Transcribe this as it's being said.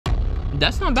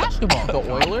That's not basketball. The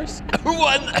Oilers? Who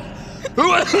won? Who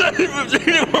won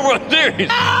the World Series?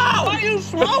 Ow! Why are you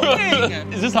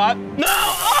smoking? Is this hot? No!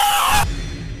 Oh!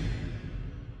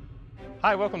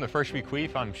 Hi, welcome to First Week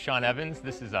Queef. I'm Shawm Evin.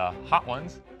 This is Hot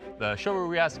Ones, the show where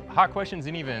we ask hot questions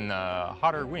and even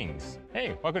hotter wings.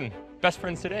 Hey, welcome, best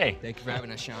friends today. Thank you for having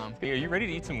us, Shawm. Hey, are you ready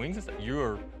to eat some wings? You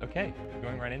are, okay,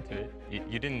 going right into it.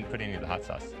 You didn't put any of the hot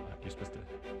sauce. You're supposed to.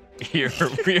 What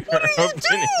do you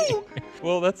do?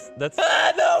 Well, that's.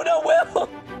 No, Will.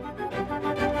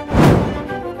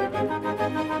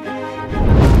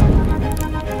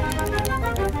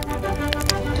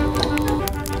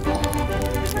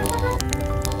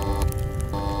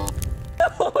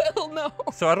 Will, no.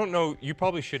 So I don't know. You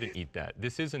probably shouldn't eat that.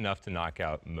 This is enough to knock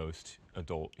out most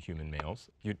adult human males.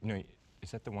 No,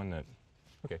 is that the one that?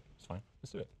 Okay, it's fine.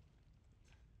 Let's do it.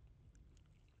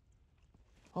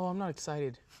 Oh, I'm not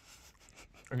excited.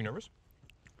 Are you nervous?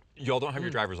 Y'all don't have your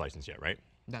driver's license yet, right?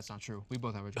 That's not true. We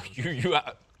both have our driver's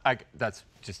That's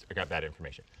just, I got bad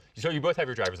information. So you both have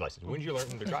your driver's license. When did you learn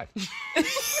to drive?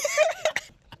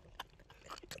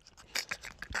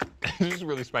 This is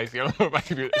really spicy. I don't know if I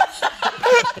can do this.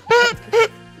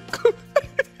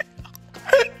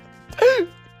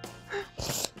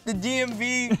 The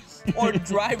DMV or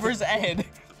driver's ed.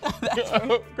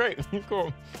 Oh, great,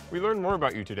 cool. We learned more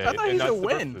about you today. I thought you said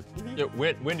when. Yeah,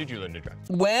 when did you learn to drive?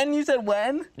 When? You said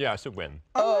when? Yeah, I said when.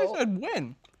 Oh, I said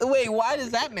when. Wait, why does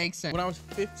that make sense? When I was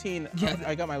 15,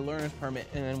 I got my learner's permit,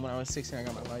 and then when I was 16, I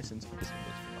got my license.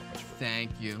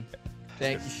 Thank you.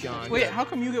 Thank you, Sean. Wait, how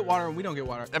come you get water and we don't get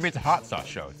water? I mean, it's a hot sauce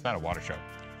show. It's not a water show.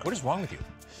 What is wrong with you?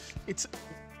 It's,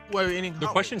 what, we're eating The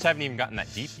questions haven't even gotten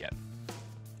that deep yet.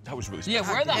 That was really spicy. Yeah,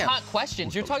 where are the hot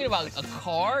questions? You're talking about a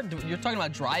car? You're talking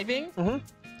about driving? Mm-hmm.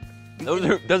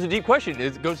 That's a deep question.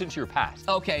 It goes into your past.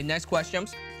 Okay, next question.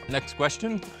 Next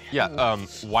question? Yeah,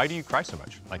 why do you cry so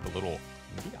much? Like a little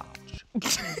biatch.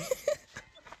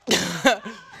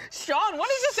 Sean, what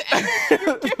is this energy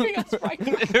you're giving us right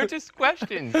now? They're just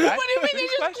questions, right? What do you mean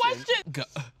they're just questions?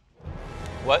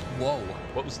 What? Whoa.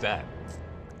 What was that?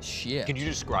 Shit. Can you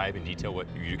describe in detail what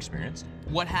you experienced?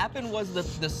 What happened was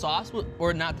the sauce was,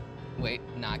 or not, wait,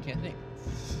 no, I can't think.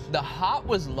 The hot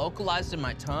was localized in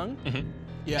my tongue,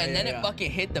 Yeah, and then it fucking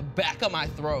hit the back of my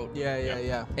throat.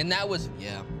 Yeah. And that was,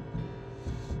 yeah.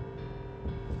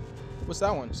 What's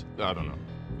that one? I don't know.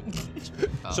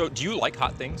 So, do you like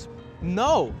hot things?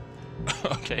 No.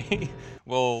 Okay.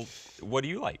 Well, what do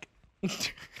you like?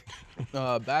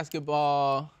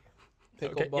 Basketball,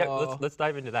 pickleball. Okay, yeah, let's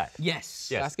dive into that. Yes.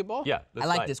 Basketball? Yeah. I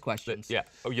like this question. Yeah.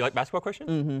 Oh, you like basketball questions?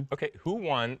 Mm-hmm. Okay. Who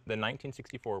won the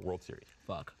 1964 World Series?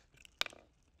 Fuck.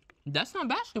 That's not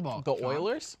basketball. The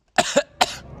Oilers?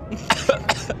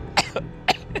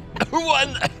 Who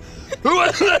won? Who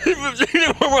won the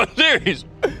 1964 World Series?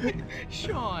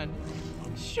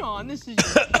 Sean, this is your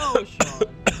show, Sean.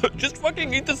 Just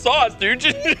fucking eat the sauce, dude.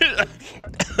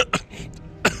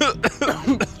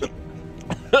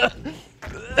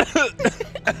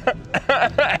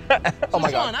 Oh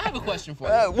my God. Sean, I have a question for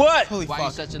you. What? Holy Why fuck. are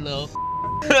you such a little?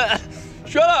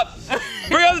 Shut up!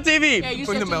 Bring out the TV! Yeah, you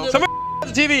Bring such the a milk. little. Somebody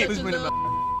the TV! Please bring the milk.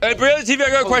 Hey, bring out the TV. I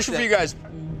got a question for you guys.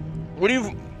 What do you?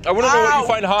 I want to know what you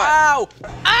find hot. Ow!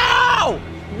 Ow!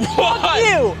 What?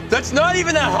 You! That's not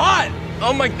even that hot.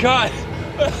 Oh my God.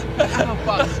 Oh,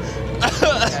 fuck.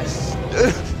 Yes.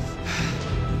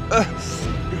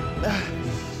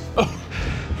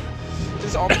 This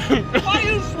is all. Why are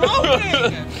you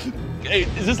smoking? Hey,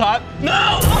 is this hot?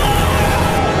 No!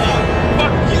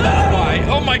 Fuck you, that's why.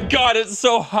 Oh my God, it's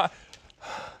so hot.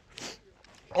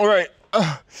 All right.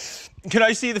 Can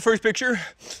I see the first picture?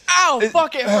 Ow!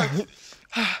 Fuck it hurts.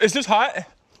 Is this hot?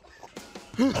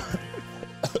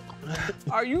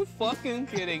 Are you fucking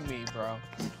kidding me, bro?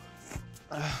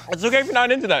 It's okay if you're not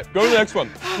into that. Go to the next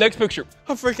one. Next picture.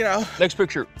 I'm freaking out. Next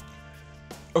picture.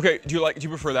 Okay, do you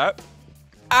prefer that?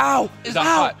 Ow! Is that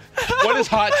hot? What is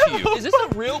hot to you? Is this a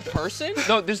real person?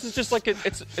 No, this is just like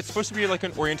it's supposed to be like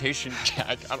an orientation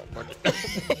check. I don't fucking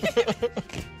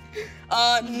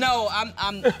know. No, I'm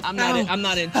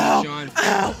not into it, Sean.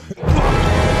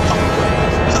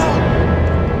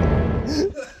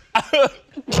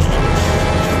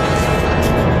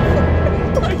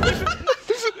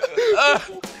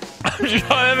 I'm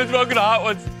Shawm Evin, welcome to Hot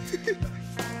Ones.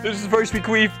 This is First Week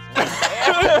Queef.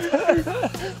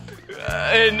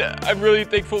 And I'm really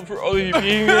thankful for all of you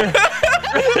being here.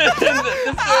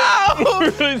 Ow!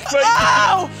 Really spicy.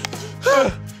 Ow!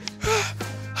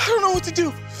 I don't know what to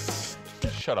do.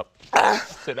 Shut up.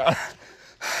 Sit down.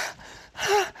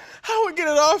 How do I get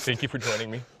it off? Thank you for joining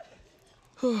me.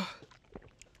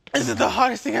 This is the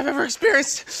hottest thing I've ever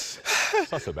experienced.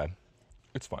 It's not so bad.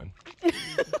 It's fine.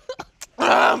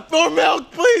 More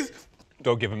milk, please.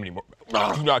 Don't give him any more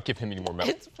milk. Do not give him any more milk.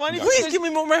 It's funny. Please give me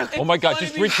more milk. Oh my God, funny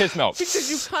just drink his milk. Because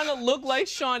you kind of look like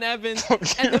Shawm Evin.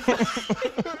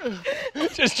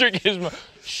 Just drink his milk.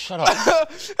 Shut up.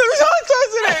 There's hot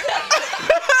sauce in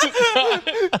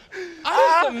it. I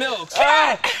want some milk.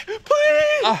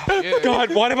 Please. Oh,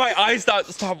 God, why did my eyes not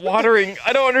stop watering?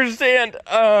 I don't understand.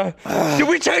 Did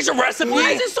we change the recipe?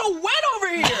 Why is it so wet over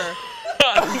here?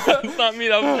 That's not me,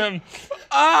 that was him.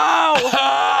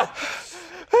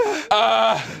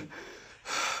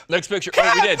 Next picture.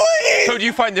 Oh, we did. Please. So do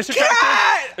you find this attractive?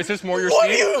 Is this more your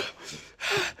speed?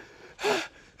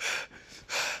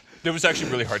 It was actually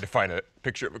really hard to find a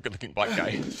picture of a good-looking black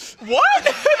guy. What?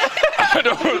 I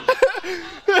don't.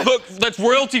 Look, that's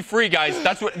royalty-free, guys.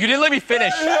 That's what you didn't let me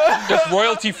finish. That's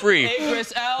royalty-free. Hey,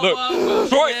 Chris Elba, Look, Will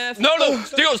story. Smith. No,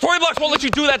 Story blocks won't let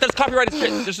you do that. That's copyrighted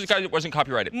shit. This guy wasn't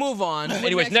copyrighted. Move on.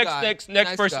 Anyways, next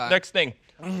guy. next thing.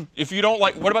 If you don't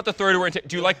like, what about the third orientation?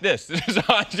 Do you like this? This is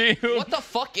on you. What the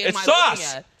fuck am It's I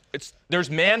sauce. looking at? There's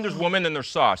man, there's woman, and there's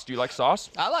sauce. Do you like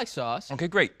sauce? I like sauce. Okay,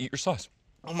 great. Eat your sauce.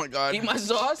 Oh my God. Eat my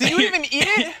sauce? Did you even eat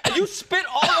it? You spit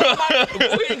all over my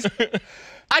wings.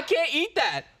 I can't eat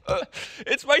that.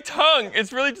 It's my tongue.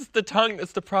 It's really just the tongue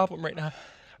that's the problem right now.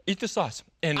 Eat the sauce.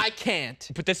 And I can't.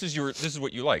 But this is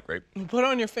what you like, right? Put it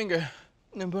on your finger.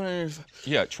 Then put it on your.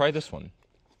 Yeah, try this one.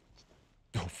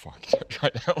 Oh fuck. Try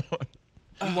that one.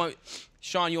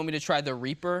 Sean, you want me to try the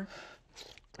Reaper?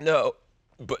 No.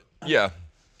 But yeah.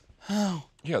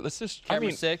 Yeah, let's just.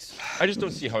 Camera 6. I just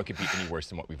don't see how it could be any worse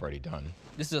than what we've already done.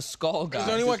 This is a skull, guys.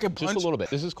 There's only one I can Just punch. a little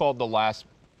bit. This is called the last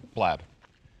blab.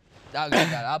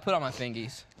 I'll put on my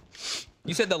fingies.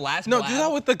 You said the last No, blab? do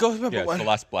that with the ghost pepper Yeah, it's one. the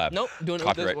last blab. Nope, doing it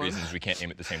with Copyright this one. reasons, we can't name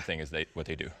it the same thing as what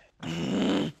they do.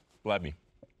 Blab me.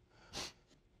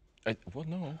 Well,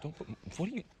 no, don't put. What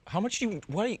do you? How much do you?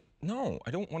 What? No,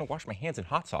 I don't want to wash my hands in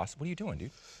hot sauce. What are you doing,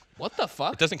 dude? What the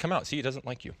fuck? It doesn't come out. See, it doesn't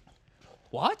like you.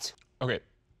 What? Okay.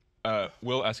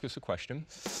 We'll ask us a question,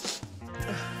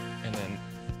 and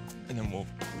then we'll.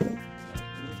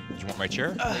 You want my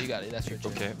chair? Yeah, you got it. That's your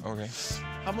chair. Okay. Okay.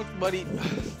 How much money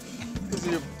is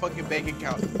in your fucking bank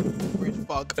account? Rich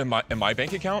fuck. In my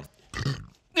bank account?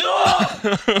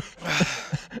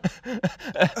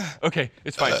 Okay,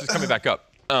 it's fine. It's just coming back up.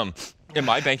 In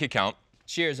my bank account.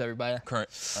 Cheers, everybody.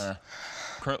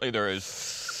 Currently there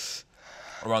is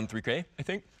around 3K, I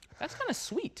think. That's kind of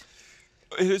sweet.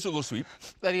 It is a little sweet.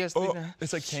 That he has Oh, to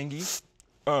it's like tangy.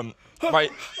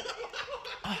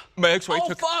 My ex-wife Oh,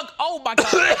 took. fuck. Oh, my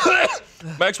God.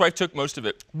 My ex-wife took most of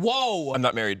it. Whoa. I'm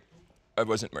not married. I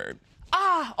wasn't married.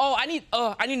 Oh, I need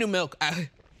new milk.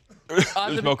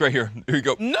 There's milk right here. Here you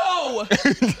go. No.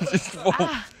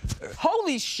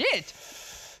 Holy shit.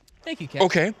 Thank you, Kat.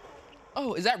 Okay.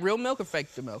 Oh, is that real milk or fake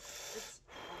milk?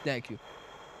 Thank you.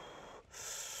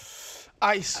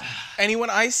 Ice. Anyone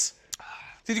ice?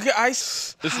 Did you get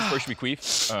ice? This is First We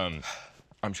Queef.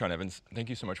 I'm Shawm Evans. Thank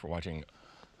you so much for watching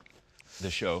the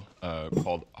show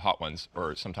called Hot Ones,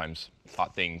 or sometimes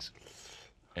Hot Things,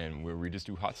 and where we just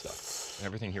do hot stuff. And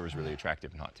everything here was really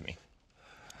attractive and hot to me.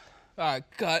 All right,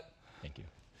 cut. Thank you.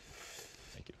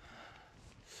 Thank you.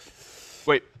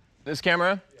 Wait, this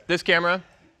camera, this camera,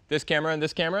 this camera, and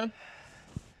this camera?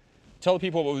 Tell the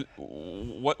people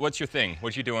what's your thing?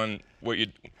 What you doing?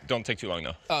 Don't take too long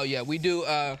though. Oh yeah, we do.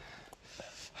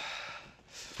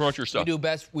 Promote your stuff.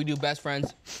 We do best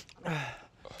friends.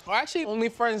 Or actually,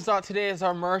 OnlyFriends.today is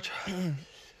our merch.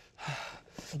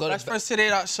 go to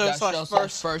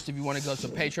BestFriendsToday.show/first. if you want to go to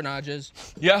patronages.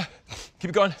 Yeah. Keep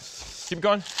it going. Keep it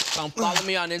going. Follow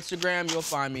me on Instagram. You'll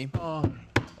find me.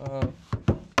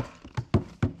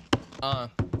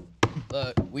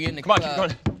 We in the Come on, club. keep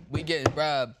going. We getting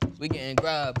grub. We getting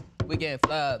grub. We getting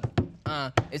flub.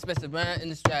 It's best around in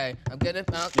the straight. I'm getting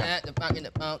out that, the fucking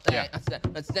about that. I said,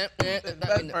 let's step in the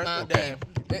fucking about that.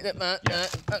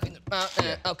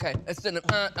 Okay, let's do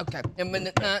the okay. And then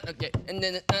the okay. And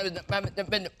then the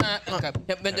okay.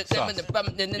 And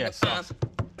then the sauce.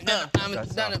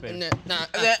 That's sauce, baby.